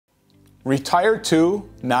Retire to,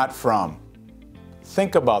 not from.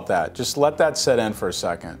 Think about that. Just let that set in for a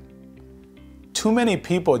second. Too many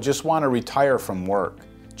people just want to retire from work.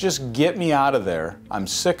 Just get me out of there. I'm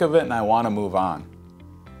sick of it and I want to move on.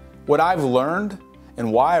 What I've learned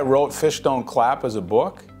and why I wrote Fish Don't Clap as a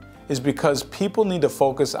book is because people need to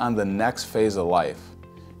focus on the next phase of life.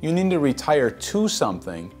 You need to retire to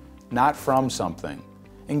something, not from something.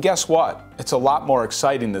 And guess what? It's a lot more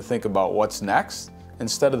exciting to think about what's next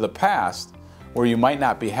instead of the past where you might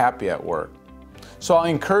not be happy at work. So I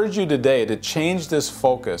encourage you today to change this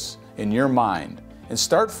focus in your mind and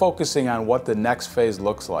start focusing on what the next phase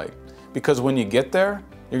looks like. Because when you get there,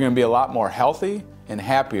 you're going to be a lot more healthy and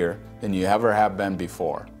happier than you ever have been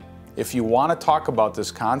before. If you want to talk about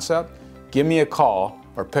this concept, give me a call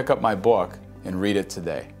or pick up my book and read it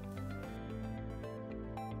today.